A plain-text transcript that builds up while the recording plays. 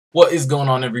What is going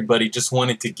on, everybody? Just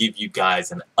wanted to give you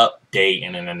guys an update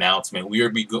and an announcement. We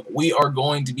are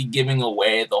going to be giving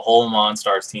away the whole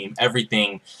Monstars team,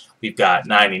 everything. We've got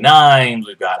 99s,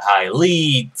 we've got high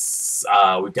elites,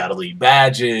 we've got elite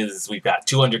badges, we've got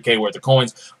 200k worth of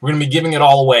coins. We're going to be giving it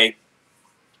all away,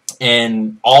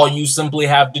 and all you simply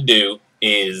have to do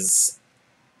is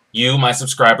you, my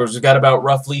subscribers. We've got about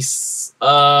roughly,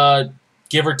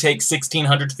 give or take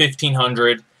 1,600,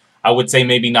 1,500. I would say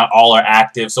maybe not all are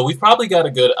active, so we've probably got a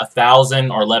good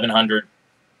 1,000 or 1,100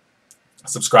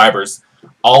 subscribers.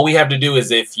 All we have to do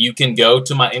is, if you can go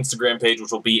to my Instagram page,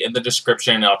 which will be in the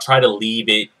description, and I'll try to leave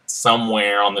it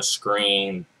somewhere on the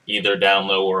screen, either down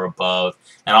low or above,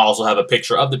 and I'll also have a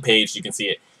picture of the page so you can see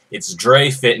it. It's Dre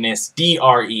Fitness,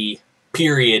 D-R-E,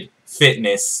 period,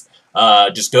 fitness.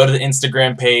 Just go to the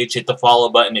Instagram page, hit the follow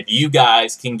button. If you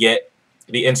guys can get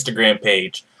the Instagram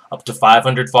page up to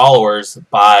 500 followers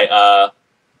by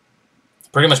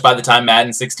pretty much by the time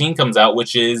Madden 16 comes out,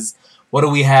 which is, what do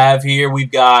we have here?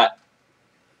 We've got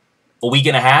a week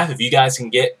and a half. If you guys can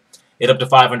get it up to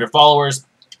 500 followers,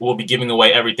 we'll be giving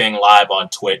away everything live on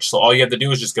Twitch. So all you have to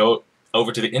do is just go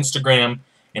over to the Instagram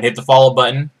and hit the follow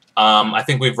button. I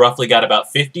think we've roughly got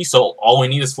about 50, so all we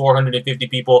need is 450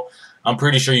 people. I'm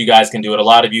pretty sure you guys can do it. A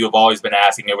lot of you have always been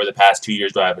asking over the past 2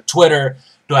 years, do I have a Twitter?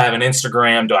 Do I have an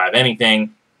Instagram? Do I have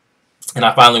anything? And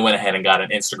I finally went ahead and got an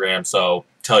Instagram, so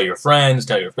tell your friends,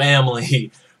 tell your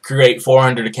family, create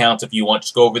 400 accounts if you want.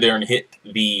 Just go over there and hit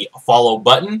the follow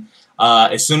button.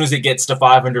 As soon as it gets to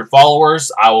 500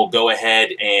 followers, I will go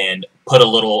ahead and put a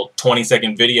little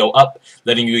 20-second video up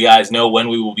letting you guys know when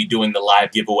we will be doing the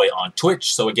live giveaway on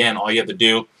Twitch. So again, all you have to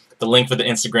do, the link for the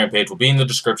Instagram page will be in the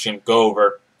description. Go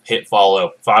over, hit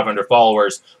follow. 500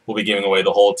 followers, we'll be giving away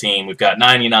the whole team. We've got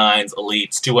 99s,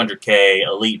 elites, 200k,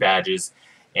 elite badges,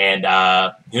 and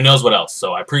who knows what else.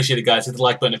 So I appreciate it, guys. Hit the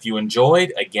like button if you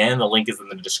enjoyed. Again, the link is in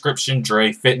the description.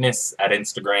 Dre Fitness at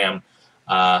Instagram.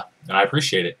 And I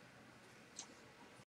appreciate it.